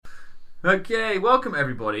Okay, welcome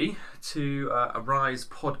everybody to a RYSE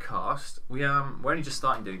podcast. We're only just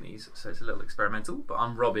starting doing these, so it's a little experimental. But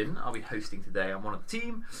I'm Robin. I'll be hosting today. I'm one of the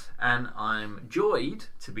team, and I'm joyed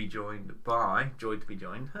to be joined by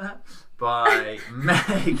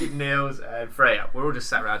Meg, Niels, and Freya. We're all just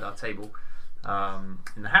sat around our table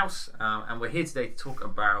in the house, and we're here today to talk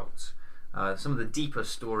about some of the deeper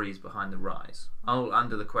stories behind the RYSE. All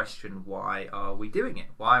under the question: why are we doing it?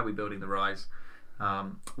 Why are we building the RYSE?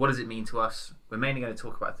 What does it mean to us? We're mainly going to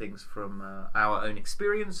talk about things from our own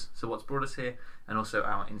experience, so what's brought us here, and also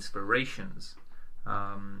our inspirations.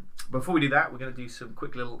 Before we do that, we're going to do some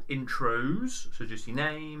quick little intros. So just your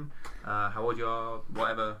name, how old you are,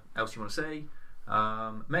 whatever else you want to say.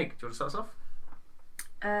 Meg, do you want to start us off?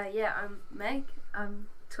 Yeah, I'm Meg. I'm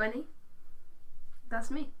 20.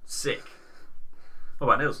 That's me. Sick. What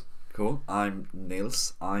about Niels? Cool. I'm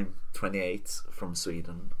Niels. I'm 28 from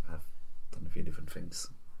Sweden. I've done a few different things.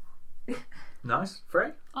 Nice.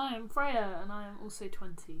 Frey? I am Freya and I am also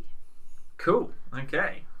 20. Cool.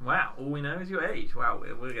 Okay. Wow. All we know is your age. Wow.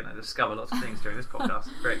 We're going to discover lots of things during this podcast.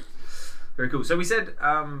 Great. Very cool. So we said,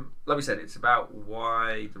 like we said, it's about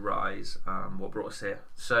why the RYSE, what brought us here.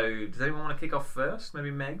 So does anyone want to kick off first?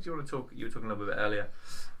 Maybe Meg, do you want to talk? You were talking a little bit earlier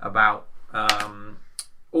about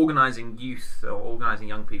organising youth or organising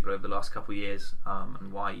young people over the last couple of years,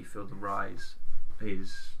 and why you feel the RYSE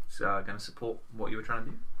is going to support what you were trying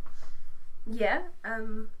to do. Yeah.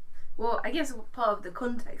 Well, I guess part of the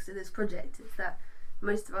context of this project is that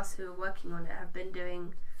most of us who are working on it have been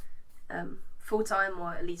doing full-time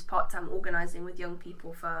or at least part-time organising with young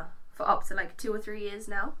people for up to like 2 or 3 years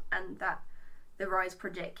now, and that the RYSE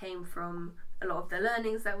project came from a lot of the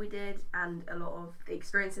learnings that we did and a lot of the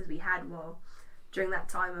experiences we had while during that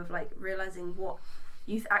time of like realising what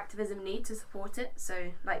youth activism need to support it.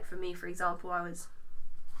 So like for me, for example,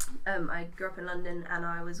 I grew up in London and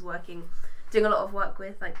I was doing a lot of work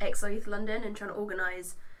with like XR Youth London and trying to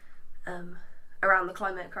organise around the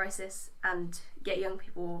climate crisis and get young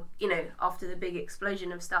people, after the big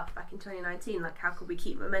explosion of stuff back in 2019, like how could we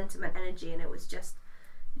keep momentum and energy? And it was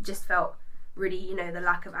just felt really, the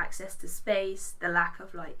lack of access to space, the lack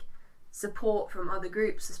of like support from other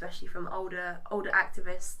groups, especially from older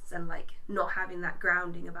activists, and like not having that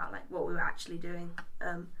grounding about like what we were actually doing.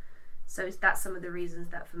 So that's some of the reasons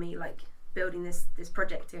that for me, like building this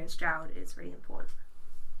project here in Stroud is really important.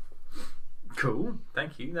 Cool,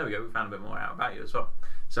 thank you. There we go. We found a bit more out about you as well.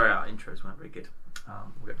 Sorry, our intros weren't very good.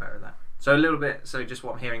 We'll get better at that. So a little bit. So just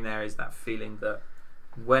what I'm hearing there is that feeling that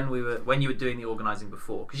when you were doing the organising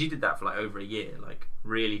before, because you did that for like over a year, like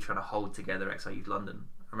really trying to hold together XR Youth London.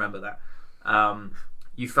 I remember that.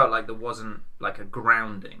 You felt like there wasn't like a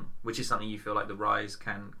grounding, which is something you feel like the RYSE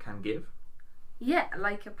can give. Yeah,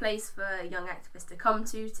 like a place for young activists to come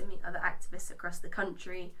to meet other activists across the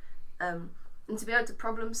country, and to be able to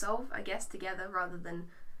problem solve, I guess, together rather than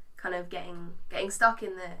kind of getting stuck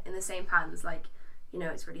in the same patterns. Like,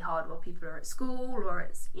 it's really hard while people are at school, or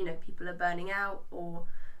it's people are burning out, or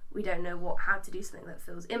we don't know how to do something that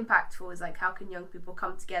feels impactful. Is like, how can young people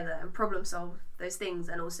come together and problem solve those things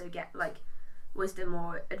and also get like wisdom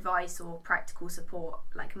or advice or practical support,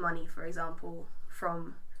 like money, for example,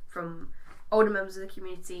 from older members of the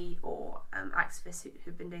community or activists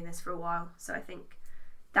who've been doing this for a while. So I think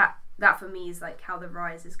that for me is like how the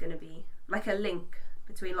RYSE is going to be like a link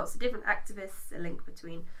between lots of different activists, a link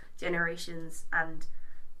between generations, and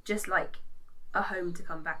just like a home to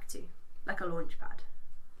come back to, like a launch pad.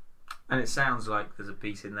 And it sounds like there's a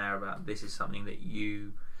piece in there about this is something that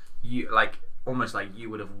you like, almost like you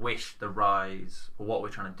would have wished the RYSE, or what we're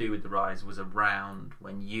trying to do with the RYSE, was around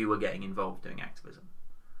when you were getting involved doing activism.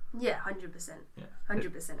 Yeah, 100%. Yeah,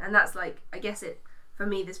 100%. And that's like, I guess for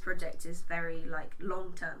me, this project is very like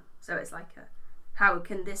long term. So it's like how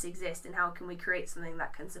can this exist, and how can we create something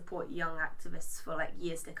that can support young activists for like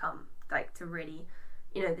years to come, like to really,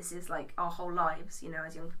 this is like our whole lives,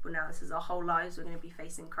 as young people now, this is our whole lives, we're going to be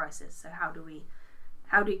facing crisis. So how do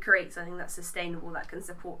we create something that's sustainable, that can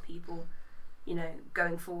support people,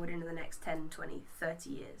 going forward into the next 10, 20, 30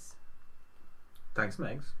 years. Thanks,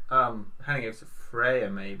 Megs. Handing over to Freya,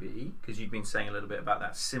 maybe, because you've been saying a little bit about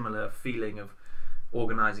that similar feeling of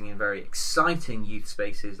organising in very exciting youth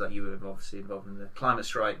spaces, like you were obviously involved in the climate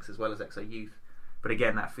strikes as well as XR Youth, but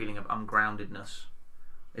again, that feeling of ungroundedness.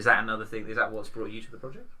 Is that another thing? Is that what's brought you to the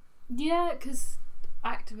project? Yeah, because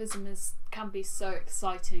activism can be so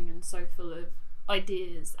exciting and so full of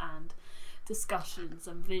ideas and discussions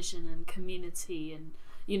and vision and community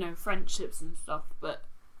and friendships and stuff, but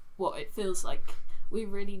what it feels like we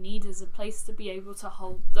really need is a place to be able to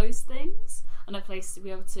hold those things, and a place to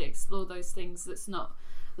be able to explore those things that's not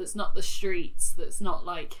the streets, that's not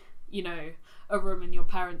like you know, a room in your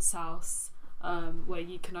parents' house where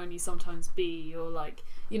you can only sometimes be, or like,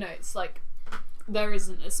 you know, it's like there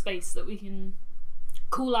isn't a space that we can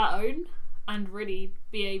call our own and really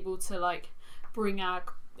be able to like bring our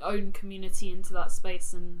own community into that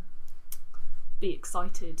space and be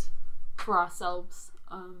excited for ourselves,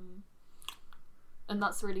 and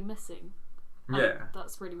that's really missing. And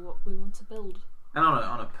that's really what we want to build. And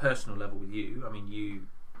on a personal level with you, I mean, you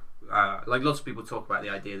like lots of people talk about the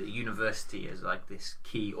idea that university is like this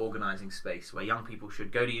key organising space where young people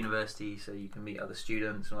should go to university so you can meet other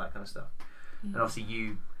students and all that kind of stuff. And obviously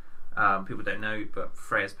you, people don't know, but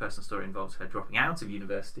Freya's personal story involves her dropping out of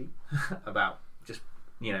university about just,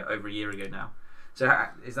 you know, over a year ago now. So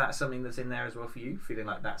is that something that's in there as well for you, feeling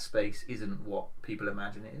like that space isn't what people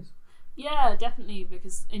imagine it is? Yeah, definitely,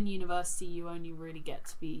 because in university you only really get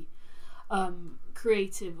to be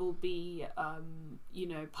creative or be, you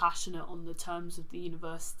know, passionate on the terms of the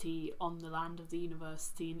university, on the land of the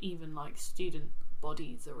university, and even like student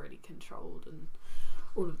bodies are really controlled, and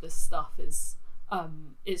all of this stuff is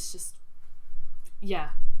it's just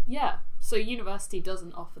so university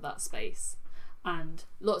doesn't offer that space, and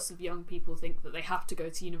lots of young people think that they have to go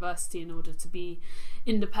to university in order to be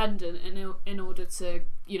independent and in order to,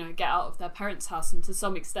 you know, get out of their parents' house, and to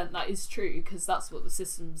some extent that is true because that's what the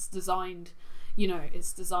system's designed. You know,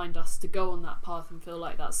 it's designed us to go on that path and feel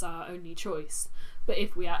like that's our only choice. But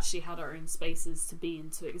if we actually had our own spaces to be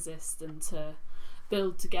and to exist and to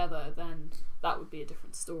build together, then that would be a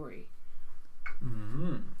different story.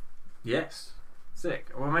 Yes, sick.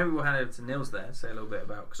 Well, maybe we'll hand over to Nils there, say a little bit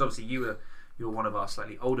about, because obviously you're one of our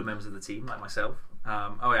slightly older members of the team, like myself.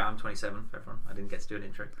 I'm 27 for everyone. I didn't get to do an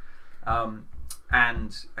intro.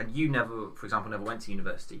 And you never, for example, never went to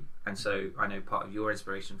university, and so I know part of your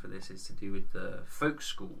inspiration for this is to do with the folk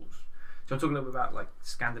schools. Do you want to talk a little bit about like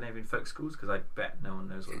Scandinavian folk schools, because I bet no one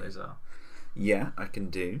knows what those are? Yeah, I can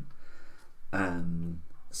do.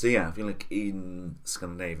 So yeah, I feel like in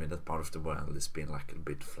Scandinavia, that part of the world, there's been like a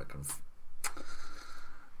bit of like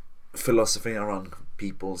philosophy around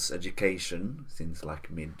people's education since like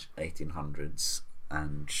mid 1800s,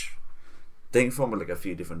 and they informed like a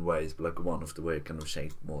few different ways, but like one of the way it kind of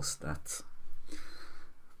shaped was that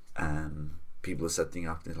people are setting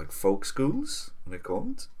up these like folk schools, what they're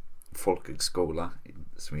called, folkhögskola in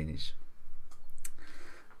Swedish,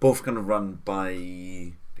 both kind of run by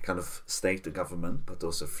the kind of state or government, but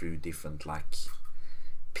also through different like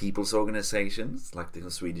people's organizations. Like the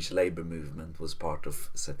Swedish labor movement was part of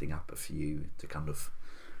setting up a few to kind of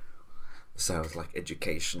serve like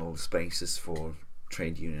educational spaces for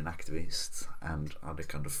trade union activists, and other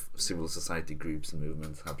kind of civil society groups and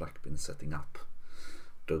movements have like been setting up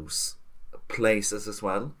those places as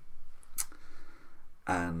well.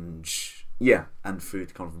 And through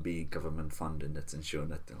it kind of be government funding that's ensuring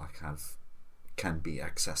that they like can be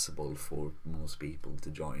accessible for most people to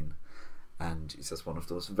join. And it's just one of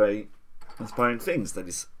those very inspiring things that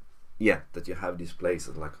is, that you have these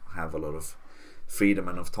places like have a lot of freedom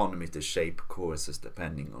and autonomy to shape courses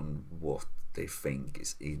depending on what they think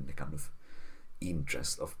is in the kind of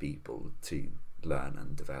interest of people to learn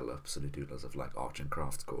and develop. So they do lots of like art and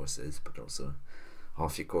craft courses, but also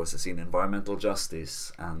half your courses in environmental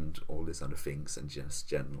justice and all these other things, and just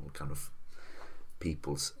general kind of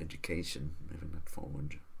people's education, moving that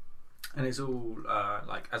forward. And it's all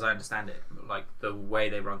like, as I understand it, like the way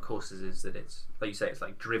they run courses is that it's, like you say, it's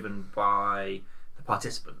like driven by the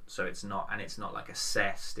participant. So it's not like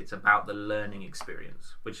assessed. It's about the learning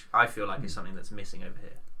experience, which I feel like is something that's missing over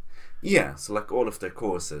here. Yeah, so like all of their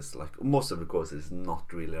courses, like most of the courses, is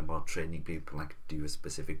not really about training people like do a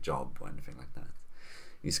specific job or anything like that.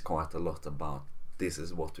 It's quite a lot about this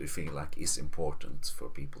is what we feel like is important for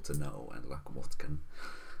people to know, and like what can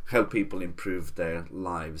help people improve their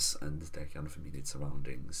lives and their kind of immediate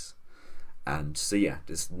surroundings. And so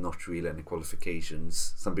there's not really any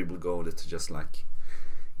qualifications. Some people go there to just like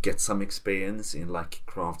get some experience in like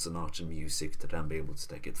crafts and art and music to then be able to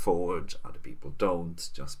take it forward. Other people don't,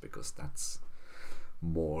 just because that's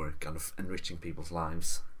more kind of enriching people's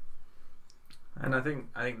lives. And I think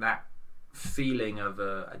that feeling of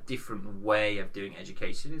a different way of doing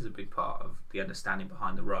education is a big part of the understanding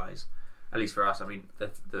behind the RYSE. At least for us, I mean,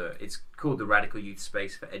 it's called the Radical Youth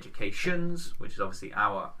Space for Educations, which is obviously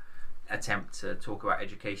our attempt to talk about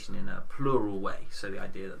education in a plural way. So the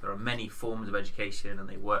idea that there are many forms of education and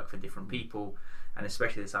they work for different people, and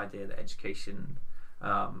especially this idea that education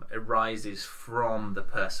arises from the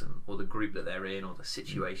person or the group that they're in or the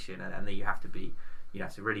situation, and that you have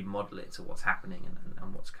to really model it to what's happening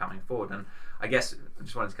and what's coming forward. And I guess I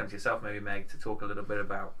just wanted to come to yourself, maybe Meg, to talk a little bit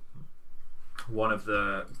about one of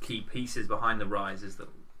the key pieces behind the RYSE is that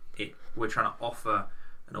we're trying to offer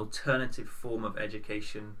an alternative form of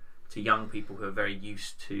education to young people who are very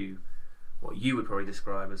used to what you would probably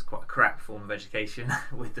describe as quite a crap form of education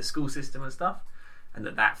with the school system and stuff, and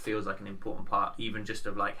that feels like an important part, even just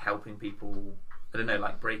of like helping people, I don't know,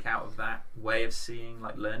 like break out of that way of seeing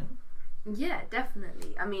like learning. Yeah,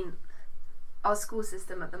 definitely. I mean, our school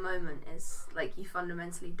system at the moment is like, you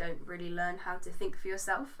fundamentally don't really learn how to think for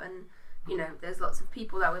yourself, and you know, there's lots of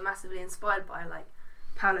people that we're massively inspired by, like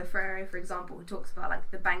Paulo Freire, for example, who talks about like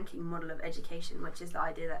the banking model of education, which is the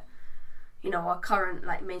idea that, you know, our current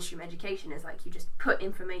like mainstream education is like, you just put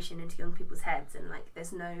information into young people's heads, and like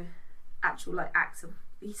there's no actual like acts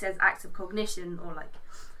of cognition, or like,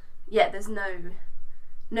 yeah, there's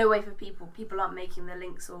no way for people aren't making the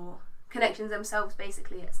links or connections themselves.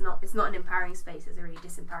 Basically, it's not an empowering space, it's a really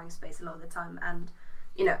disempowering space a lot of the time. And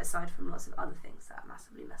you know, aside from lots of other things that are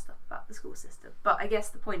massively messed up about the school system. But I guess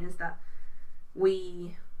the point is that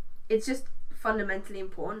it's just fundamentally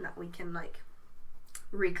important that we can like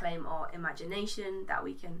reclaim our imagination, that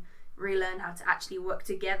we can relearn how to actually work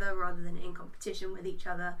together rather than in competition with each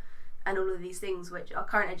other, and all of these things which our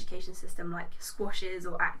current education system like squashes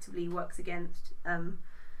or actively works against, and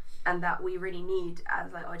that we really need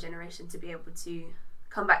as like our generation to be able to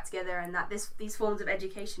come back together. And that these forms of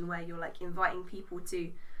education where you're like inviting people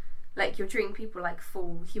to, like, you're treating people like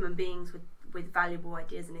full human beings with valuable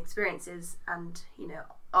ideas and experiences, and you know,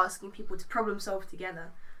 asking people to problem solve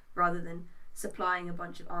together rather than supplying a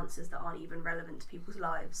bunch of answers that aren't even relevant to people's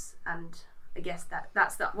lives. And I guess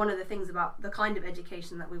that's one of the things about the kind of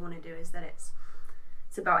education that we want to do, is that it's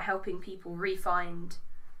about helping people re-find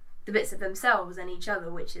the bits of themselves and each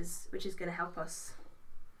other, which is going to help us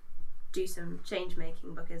do some change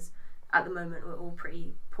making, because at the moment we're all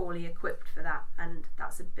pretty poorly equipped for that, and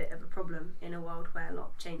that's a bit of a problem in a world where a lot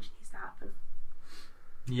of change needs to happen.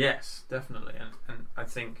 Yes, definitely. And I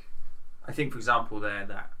think for example there,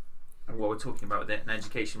 that what we're talking about with an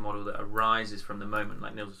education model that arises from the moment,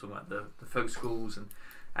 like Niels was talking about the folk schools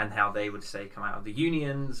and how they would say come out of the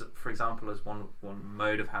unions, for example, as one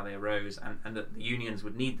mode of how they arose, and that the unions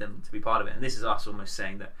would need them to be part of it. And this is us almost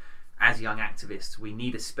saying that as young activists, we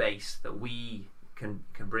need a space that we can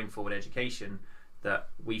bring forward education that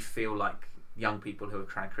we feel like young people who are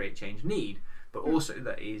trying to create change need, but also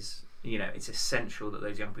that is, you know, it's essential that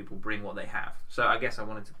those young people bring what they have. So I guess I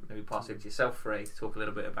wanted to maybe pass over to yourself, Frey, to talk a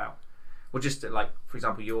little bit about, well, just like, for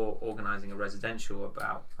example, you're organising a residential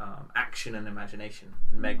about action and imagination,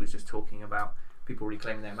 and Meg was just talking about people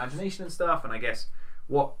reclaiming their imagination and stuff. And I guess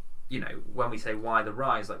what, you know, when we say why the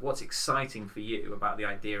RYSE, like what's exciting for you about the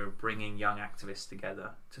idea of bringing young activists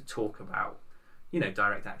together to talk about, you know,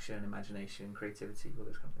 direct action, imagination, creativity, all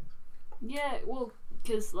those kind of things? Yeah, well,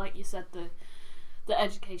 because like you said, the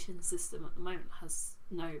education system at the moment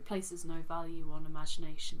places no value on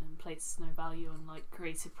imagination, and places no value on like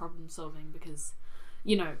creative problem solving, because,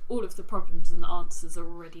 you know, all of the problems and the answers are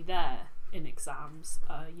already there in exams.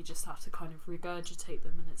 You just have to kind of regurgitate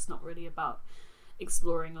them, and it's not really about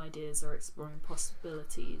exploring ideas or exploring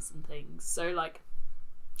possibilities and things. So like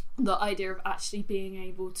the idea of actually being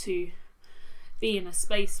able to be in a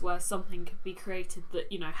space where something could be created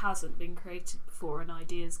that, you know, hasn't been created before, and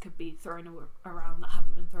ideas could be thrown around that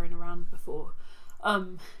haven't been thrown around before,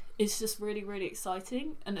 it's just really, really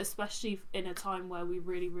exciting. And especially in a time where we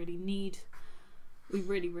really, really need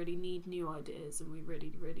new ideas, and we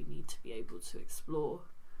really, really need to be able to explore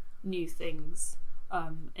new things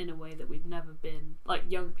in a way that we've never been. Like,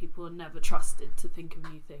 young people are never trusted to think of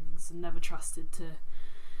new things, and never trusted to,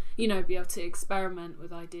 you know, be able to experiment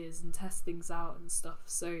with ideas and test things out and stuff.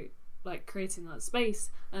 So like creating that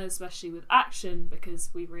space, and especially with action, because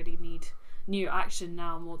we really need new action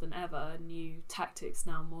now more than ever, new tactics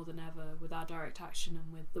now more than ever, with our direct action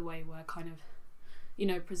and with the way we're kind of, you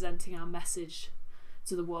know, presenting our message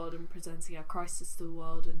to the world and presenting our crisis to the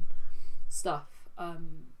world and stuff.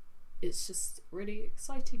 It's just really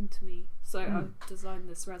exciting to me. So I've designed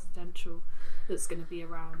this residential that's going to be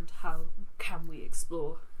around how can we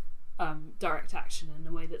explore direct action in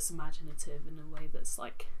a way that's imaginative, in a way that's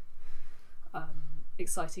like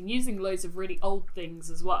exciting, using loads of really old things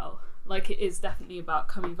as well. Like, it is definitely about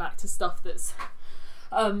coming back to stuff that's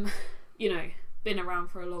you know, been around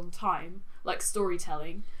for a long time, like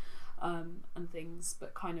storytelling and things,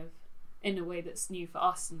 but kind of in a way that's new for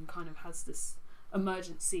us, and kind of has this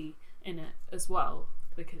emergency in it as well,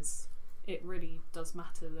 because it really does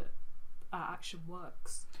matter that our action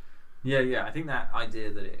works. Yeah, I think that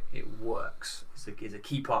idea that it works is a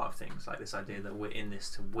key part of things, like this idea that we're in this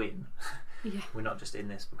to win. Yeah. We're not just in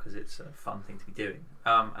this because it's a fun thing to be doing.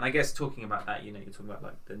 And I guess talking about that, you know, you're talking about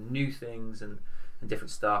like the new things and and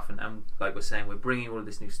different stuff. And like we're saying, we're bringing all of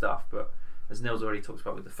this new stuff. But as Nils already talked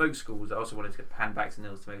about with the folk schools, I also wanted to pan back to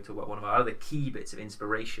Nils to maybe talk about one of our other key bits of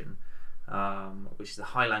inspiration, which is the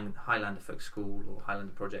Highlander Folk School or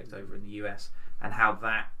Highlander Project over in the US, and how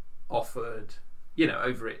that offered,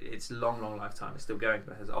 over its long lifetime, it's still going,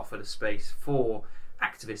 but has offered a space for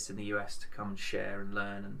activists in the US to come and share and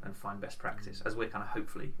learn and find best practice, as we're kind of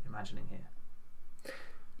hopefully imagining here.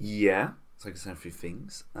 Yeah, so I can say a few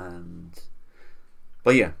things.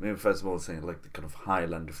 But yeah, maybe first of all saying like the kind of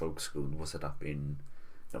Highlander Folk School was set up in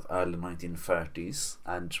the early 1930s,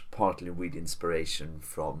 and partly with inspiration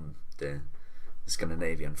from the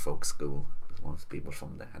Scandinavian folk school. One of the people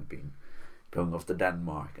from there had been going off to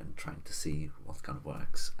Denmark and trying to see what kind of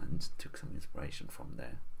works, and took some inspiration from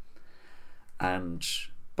there.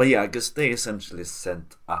 But yeah, I guess they essentially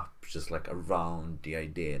set up just like around the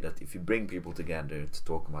idea that if you bring people together to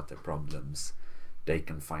talk about their problems, they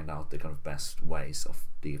can find out the kind of best ways of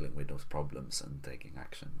dealing with those problems and taking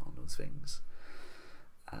action on those things.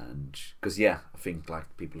 And because I think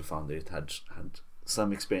like people who found it had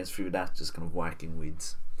some experience through that, just kind of working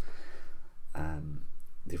with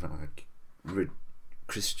different like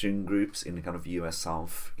Christian groups in the kind of US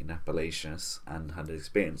South in Appalachians, and had the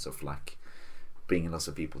experience of like bringing lots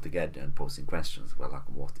of people together and posing questions. Well, like,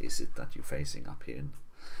 what is it that you're facing up here in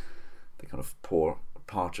the kind of poor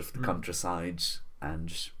part of the countryside?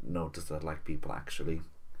 And notice that like people actually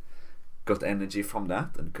got energy from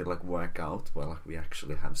that and could like work out, well, like we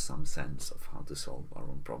actually have some sense of how to solve our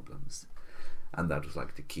own problems. And that was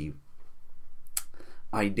like the key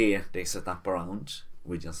idea they set up around.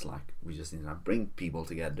 We just need to bring people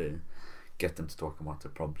together, get them to talk about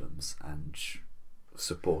their problems, and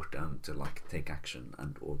support them to like take action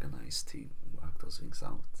and organize to work those things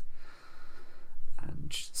out.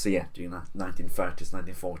 And so during the 1930s,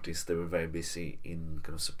 1940s, they were very busy in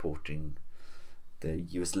kind of supporting the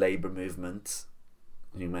US labor movement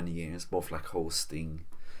in many years, both like hosting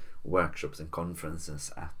workshops and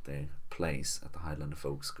conferences at their place at the Highlander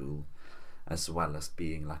Folk School, as well as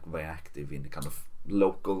being like very active in the kind of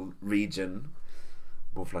local region,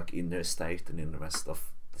 both like in their state and in the rest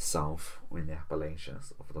of the South or in the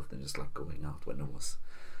Appalachians, often just like going out when there was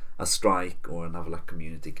a strike or another like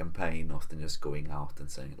community campaign, often just going out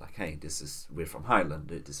and saying like, hey, we're from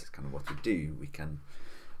Highlander, this is kind of what we do, we can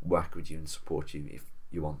work with you and support you if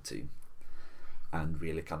you want to. And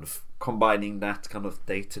really kind of combining that kind of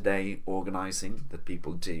day-to-day organising that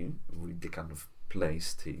people do with the kind of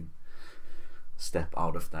place to step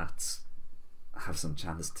out of that, have some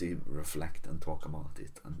chance to reflect and talk about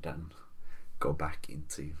it, and then go back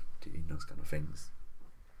into doing those kind of things.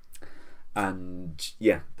 And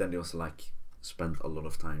then they also like spent a lot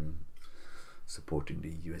of time supporting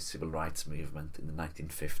the US civil rights movement in the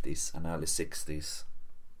 1950s and early 60s.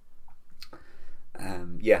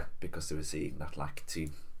 Because they were seeing that like to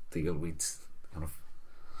deal with kind of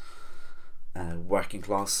working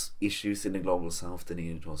class issues in the global South, they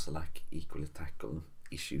needed to also like equally tackle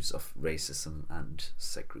issues of racism and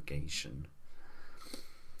segregation.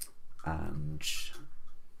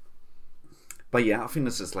 But I think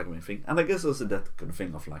that's just like my thing. And I guess also that kind of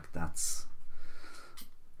thing of like that's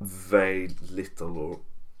very little, or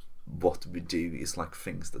what we do is like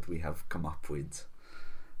things that we have come up with.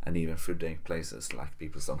 And even through the places like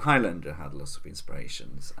People's Town Highlander had lots of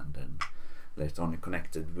inspirations, and then later on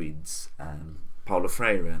connected with Paulo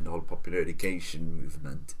Freire and the whole popular education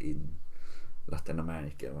movement in Latin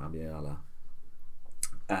America,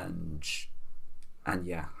 and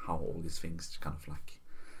how all these things kind of like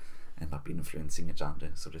end up influencing each other.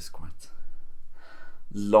 So there's quite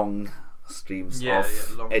long streams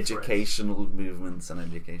of long educational threads. Movements and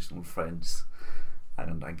educational threads.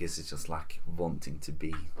 And I guess it's just like wanting to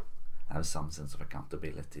have some sense of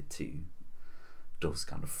accountability to those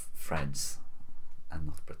kind of threads, and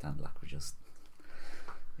not pretend like we're just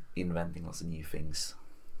inventing lots of new things.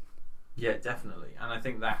 Yeah, definitely. And I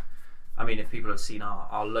think that, I mean, if people have seen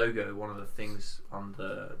our logo, one of the things on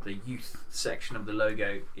the youth section of the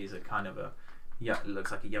logo is a kind of it looks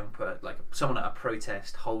like a young someone at a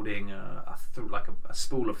protest holding a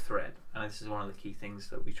spool of thread. And this is one of the key things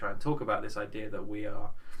that we try and talk about, this idea that we are,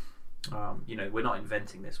 we're not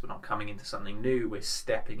inventing this, we're not coming into something new, we're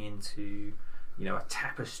stepping into, a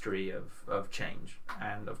tapestry of change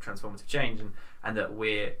and of transformative change, and that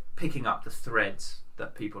we're picking up the threads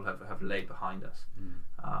that people have laid behind us.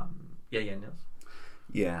 Nils?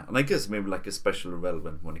 Yeah, and I guess maybe like especially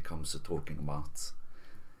relevant when it comes to talking about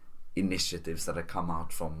initiatives that have come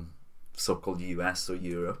out from so-called US or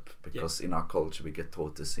Europe, because in our culture we get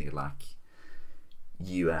taught to see like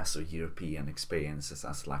US or European experiences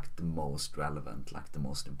as like the most relevant, like the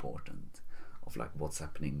most important of like what's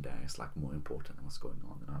happening there is like more important than what's going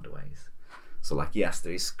on in other ways. So like yes,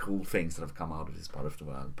 there is cool things that have come out of this part of the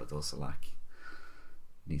world, but also like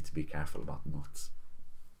need to be careful about not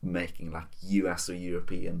making like US or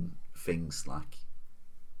European things like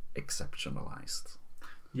exceptionalized.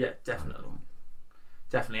 Yeah, definitely.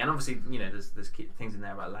 Definitely, and obviously, you know, there's things in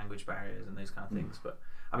there about language barriers and those kind of things. But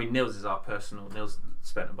I mean, Nils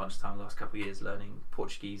spent a bunch of time the last couple of years learning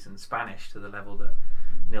Portuguese and Spanish to the level that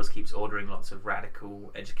Nils keeps ordering lots of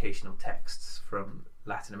radical educational texts from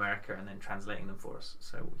Latin America and then translating them for us.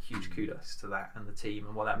 So huge kudos to that and the team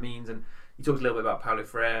and what that means. And you talked a little bit about Paulo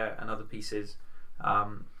Freire and other pieces.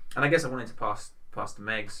 And I guess I wanted to pass to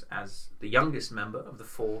Megs as the youngest member of the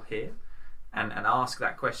 4 here, and ask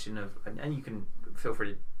that question of, and you can feel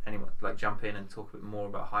free to anyone like jump in and talk a bit more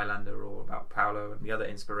about Highlander or about Paulo and the other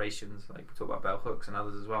inspirations, like we talk about Bell Hooks and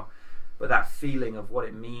others as well. But that feeling of what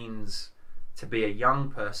it means to be a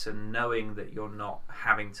young person, knowing that you're not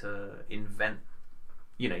having to invent,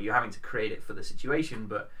 you know, you're having to create it for the situation,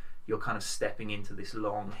 but you're kind of stepping into this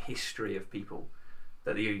long history of people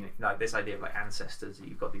that you like, this idea of like ancestors, that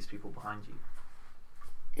you've got these people behind you.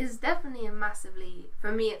 Is definitely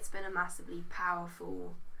for me it's been a massively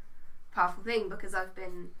powerful thing, because I've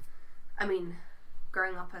been, I mean,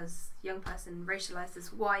 growing up as a young person racialized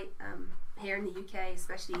as white, here in the UK,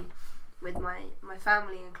 especially with my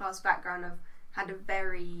family and class background, I've had a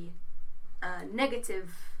very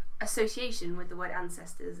negative association with the word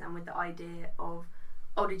ancestors and with the idea of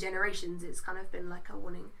older generations. It's kind of been like a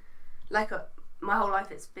warning, my whole life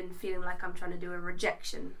it's been feeling like I'm trying to do a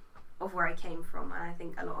rejection of where I came from. And I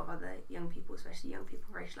think a lot of other young people, especially young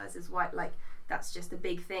people racialized as white, like that's just a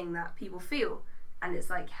big thing that people feel. And it's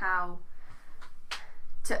like how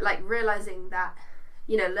to like realizing that,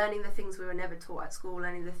 you know, learning the things we were never taught at school,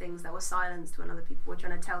 learning the things that were silenced when other people were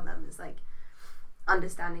trying to tell them, is like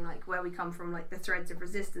understanding like where we come from, like the threads of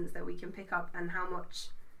resistance that we can pick up, and how much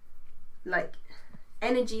like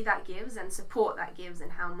energy that gives and support that gives,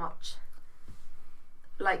 and how much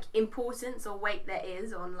like importance or weight there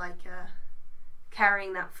is on like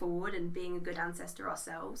carrying that forward and being a good ancestor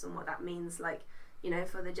ourselves, and what that means, like, you know,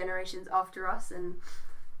 for the generations after us, and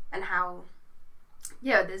how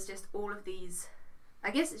there's just all of these,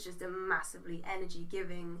 I guess it's just a massively energy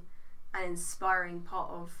giving and inspiring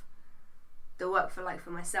part of the work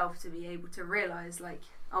for myself, to be able to realize like,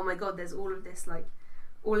 oh my god, there's all of this, like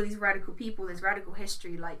all of these radical people, this radical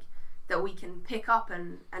history, like that we can pick up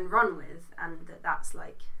and run with, and that's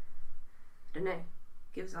like, I don't know,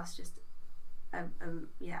 gives us just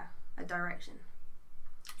a direction.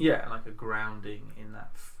 Yeah, like a grounding in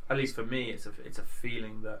that. At least for me, it's a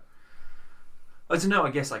feeling that, I don't know,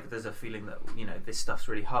 I guess like there's a feeling that, you know, this stuff's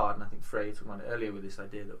really hard, and I think Freya talked about it earlier with this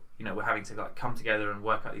idea that, you know, we're having to like come together and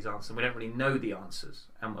work out these answers, and we don't really know the answers,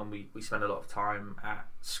 and we spend a lot of time at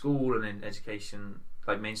school and in education,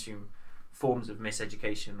 like mainstream forms of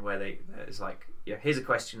miseducation, where there's like, yeah, here's a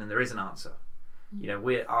question and there is an answer. You know,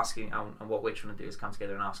 we're asking, and what we're trying to do is come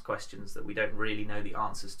together and ask questions that we don't really know the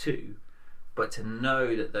answers to, but to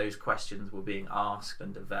know that those questions were being asked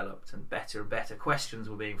and developed, and better questions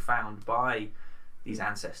were being found by these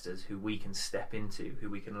ancestors who we can step into, who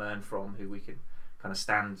we can learn from, who we can kind of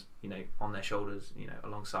stand, you know, on their shoulders, you know,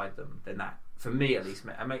 alongside them. Then that, for me at least,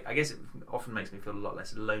 I guess it often makes me feel a lot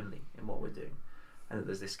less lonely in what we're doing, and that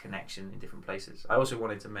there's this connection in different places. I also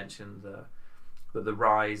wanted to mention that the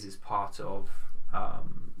RYSE is part of,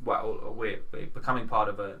 we're becoming part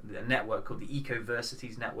of a network called the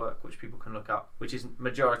Ecoversities Network, which people can look up, which is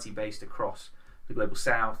majority based across the Global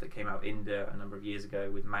South, that came out of India a number of years ago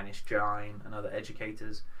with Manish Jain and other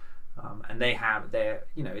educators. And they have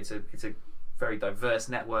you know, it's a very diverse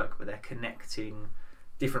network, but they're connecting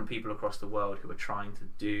different people across the world who are trying to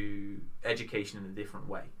do education in a different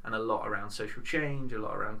way, and a lot around social change, a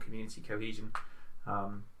lot around community cohesion.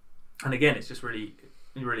 And again, it's just really,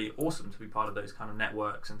 really awesome to be part of those kind of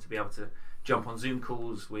networks, and to be able to jump on Zoom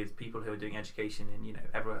calls with people who are doing education in, you know,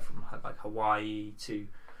 everywhere from like Hawaii to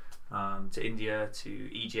India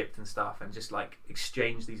to Egypt and stuff, and just like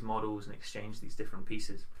exchange these models and exchange these different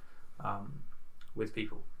pieces with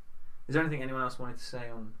people. Is there anything anyone else wanted to say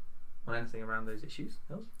on anything around those issues?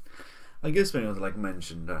 Else? I guess maybe I would like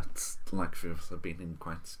mention that like we've been in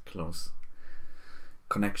quite close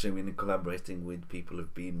connection with and collaborating with people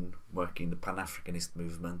who've been working in the Pan-Africanist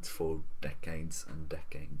movement for decades and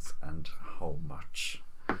decades, and how much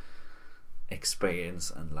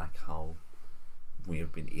experience and like how we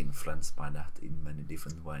have been influenced by that in many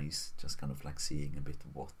different ways, just kind of like seeing a bit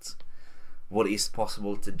what is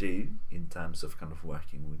possible to do in terms of kind of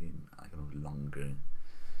working within kind of longer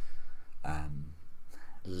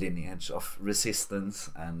lineage of resistance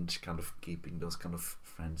and kind of keeping those kind of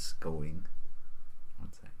friends going, I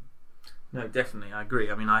would say. No, definitely, I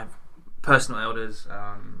agree. I mean, I have personal elders.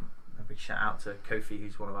 A big shout out to Kofi,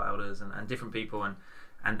 who's one of our elders, and different people,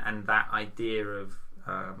 and that idea of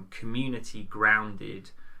community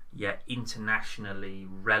grounded yet internationally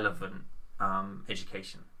relevant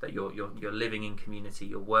education. That you're living in community,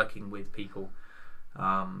 you're working with people.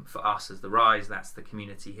 For us as the RYSE, that's the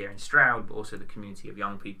community here in Stroud, but also the community of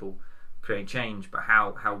young people creating change. But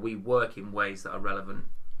how we work in ways that are relevant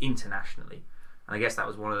internationally. And I guess that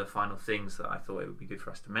was one of the final things that I thought it would be good for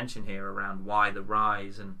us to mention here around why the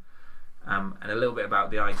RYSE, and a little bit about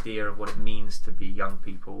the idea of what it means to be young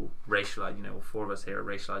people racialized. You know, all four of us here are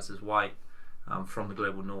racialized as white from the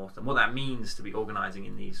global north, and what that means to be organizing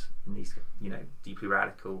in these you know, deeply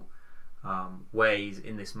radical ways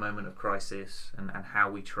in this moment of crisis, and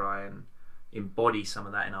how we try and embody some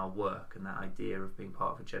of that in our work, and that idea of being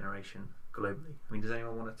part of a generation globally. I mean, does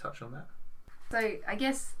anyone want to touch on that? So I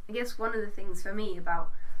guess one of the things for me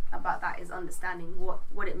about that is understanding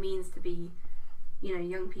what it means to be, you know,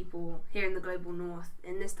 young people here in the global north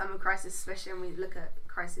in this time of crisis, especially when we look at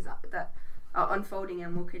crises that are unfolding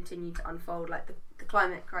and will continue to unfold, like the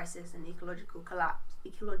climate crisis and ecological collapse,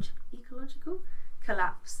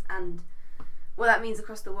 and what that means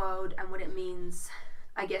across the world, and what it means,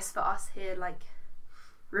 I guess, for us here, like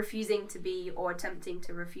refusing to be, or attempting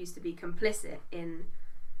to refuse to be, complicit in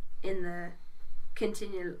the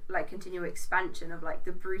continual expansion of like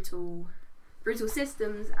the brutal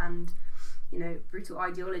systems and, you know, brutal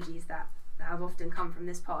ideologies that have often come from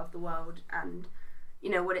this part of the world, and, you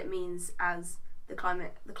know, what it means as the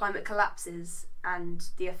climate collapses and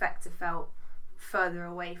the effects are felt further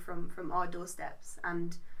away from our doorsteps,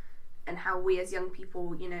 and how we as young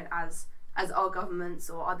people, you know, as our governments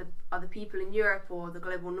or other people in Europe or the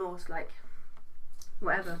global north, like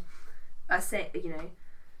whatever, are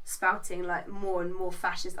spouting like more and more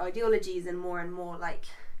fascist ideologies, and more like,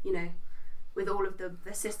 you know, with all of the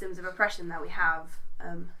systems of oppression that we have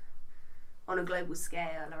on a global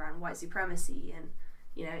scale around white supremacy and,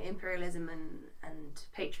 you know, imperialism and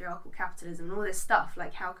patriarchal capitalism and all this stuff.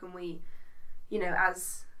 Like, how can we, you know,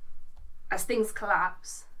 as things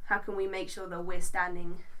collapse, how can we make sure that we're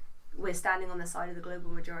standing on the side of the global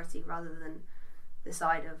majority rather than the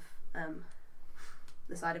side of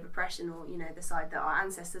oppression, or, you know, the side that our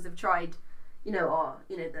ancestors have tried, you know, or,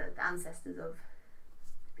 you know, the ancestors of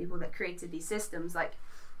people that created these systems. Like,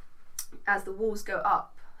 as the walls go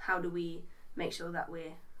up, how do we make sure that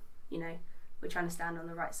we're trying to stand on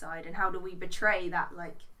the right side, and how do we betray that,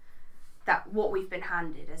 like, that what we've been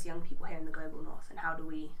handed as young people here in the global north, and how do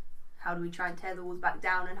we try and tear the walls back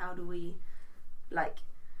down, and how do we, like,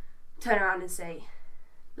 turn around and say,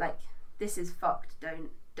 like, this is fucked,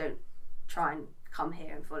 don't try and come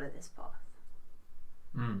here and follow this path.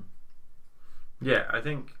 Yeah, I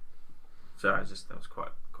think so. There was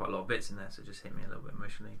quite a lot of bits in there, so it just hit me a little bit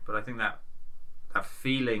emotionally. But I think that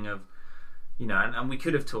feeling of, you know, and we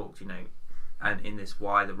could have talked, you know, and in this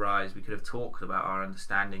Why the RYSE, we could have talked about our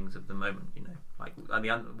understandings of the moment, you know, like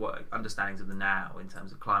what understandings of the now in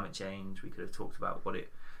terms of climate change. We could have talked about the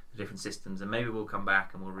different systems, and maybe we'll come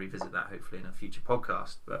back and we'll revisit that hopefully in a future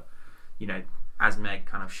podcast. But, you know, as Meg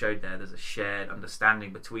kind of showed there's a shared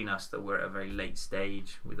understanding between us that we're at a very late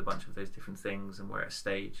stage with a bunch of those different things, and we're at a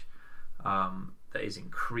stage that is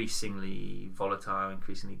increasingly volatile,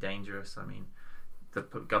 increasingly dangerous. I mean, the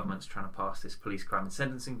government's trying to pass this police crime and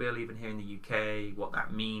sentencing bill, even here in the UK, what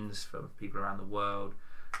that means for people around the world.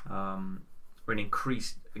 We're an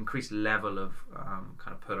increased level of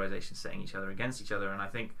kind of polarization, setting each other against each other. And I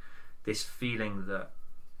think this feeling that,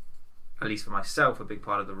 at least for myself, a big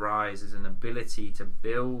part of the RYSE is an ability to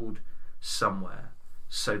build somewhere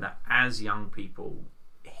so that as young people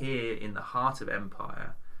here in the heart of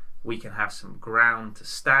empire, we can have some ground to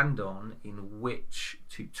stand on in which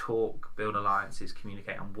to talk, build alliances,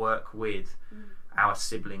 communicate, and work with our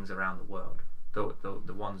siblings around the world.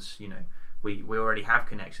 The ones, you know, we already have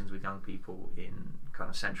connections with young people in kind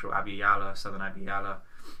of central Abiyala, southern Abiyala,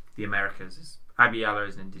 the Americas. Abiyala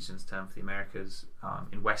is an indigenous term for the Americas,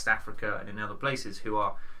 in West Africa and in other places, who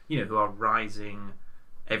are rising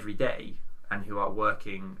every day and who are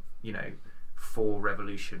working, you know, for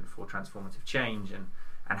revolution, for transformative change, and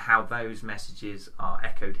how those messages are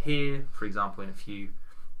echoed here. For example, in a few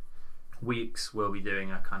weeks we'll be doing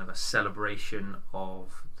a kind of a celebration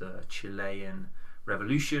of the Chilean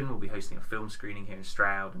revolution. We'll be hosting a film screening here in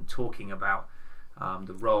Stroud and talking about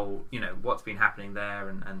the role, you know, what's been happening there,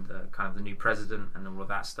 and the kind of the new president and all of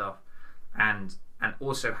that stuff, and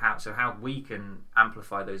also how we can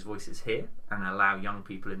amplify those voices here and allow young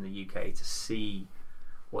people in the UK to see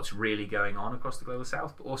what's really going on across the global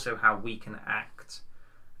south, but also how we can act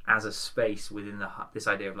as a space within this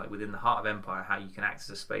idea of like within the heart of empire, how you can act as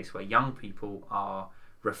a space where young people are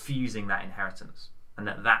refusing that inheritance, and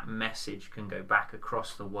that message can go back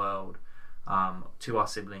across the world to our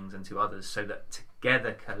siblings and to others, so that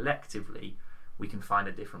together collectively we can find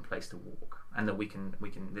a different place to walk, and that we can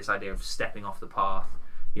this idea of stepping off the path,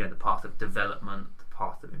 the path of development, the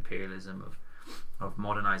path of imperialism, of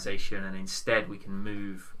modernization, and instead we can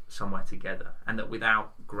move somewhere together, and that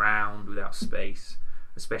without ground, without space,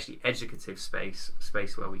 especially educative space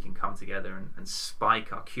where we can come together and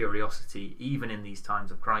spike our curiosity even in these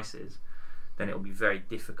times of crisis, then it will be very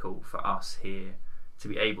difficult for us here to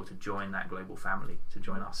be able to join that global family, to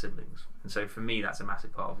join our siblings. And so for me, that's a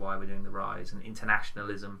massive part of why we're doing the RYSE, and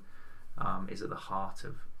internationalism is at the heart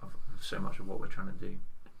of so much of what we're trying to do.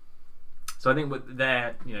 So I think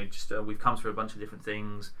we've come through a bunch of different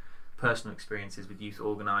things, personal experiences with youth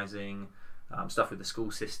organising, stuff with the school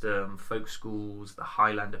system, folk schools, the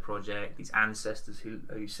Highlander Project, these ancestors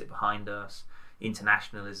who sit behind us,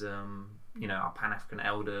 internationalism, our Pan-African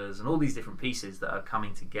elders, and all these different pieces that are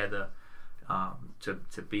coming together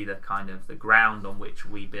to be the kind of the ground on which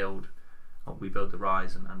we build the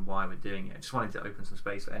RYSE and why we're doing it. I just wanted to open some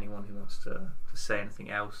space for anyone who wants to say anything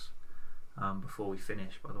else before we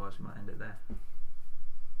finish, but otherwise we might end it there.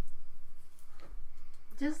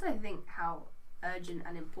 Just I think how urgent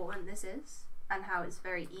and important this is, and how it's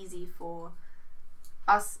very easy for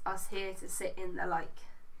us here to sit in the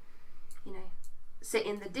sit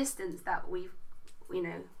in the distance that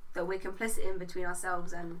that we're complicit in between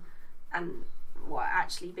ourselves and what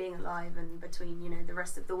actually being alive, and between the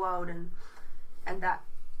rest of the world, and that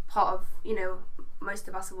part of most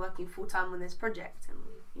of us are working full time on this project, and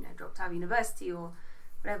we dropped out of university or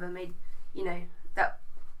whatever, made that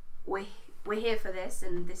we're here for this,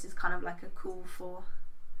 and this is kind of like a call for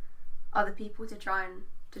other people to try and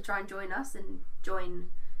join us and join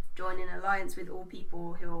in alliance with all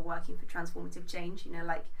people who are working for transformative change.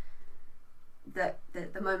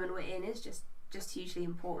 The moment we're in is just hugely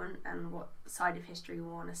important, and what side of history we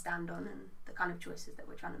want to stand on, and the kind of choices that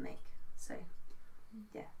we're trying to make. So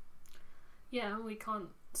yeah, we can't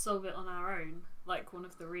solve it on our own. Like, one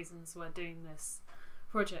of the reasons we're doing this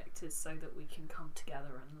project is so that we can come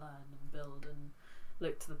together and learn and build and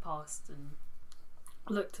look to the past and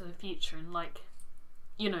look to the future, and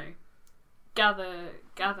gather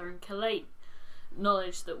and collate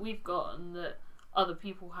knowledge that we've got and that other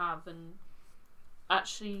people have, and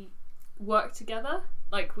actually work together.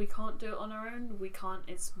 Like, we can't do it on our own.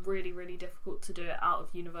 It's really, really difficult to do it out of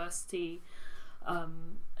university.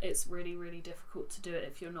 It's really, really difficult to do it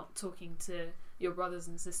if you're not talking to your brothers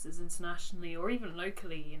and sisters internationally or even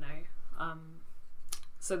locally,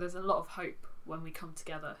 so there's a lot of hope when we come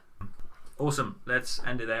together. Awesome. Let's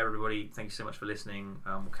end it there, everybody. Thank you so much for listening.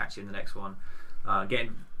 We'll catch you in the next one. Get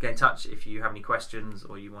in touch if you have any questions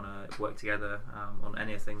or you want to work together on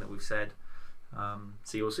anything that we've said.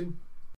 See you all soon.